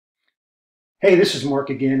Hey, this is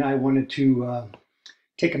Mark again. I wanted to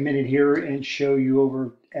take a minute here and show you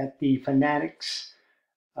over at the Fanatics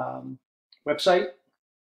um, website.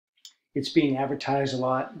 It's being advertised a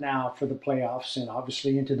lot now for the playoffs and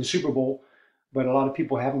obviously into the Super Bowl, but a lot of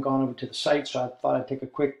people haven't gone over to the site, so I thought I'd take a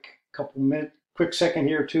quick second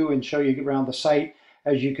here too and show you around the site.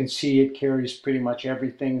 As you can see, it carries pretty much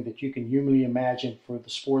everything that you can humanly imagine for the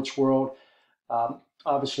sports world.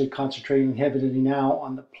 Obviously concentrating heavily now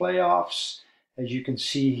on the playoffs, as you can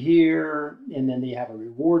see here, and then they have a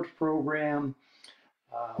rewards program.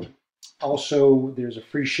 Uh, Also, there's a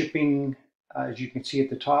free shipping, as you can see at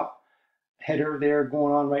the top header there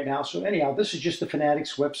going on right now. So anyhow, this is just the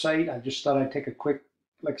Fanatics website. I just thought I'd take a quick,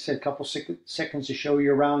 like I said, couple seconds to show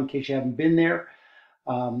you around in case you haven't been there.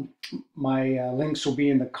 Um, my links will be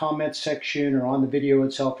in the comments section or on the video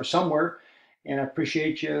itself or somewhere. And I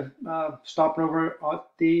appreciate you stopping over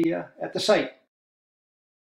at the site.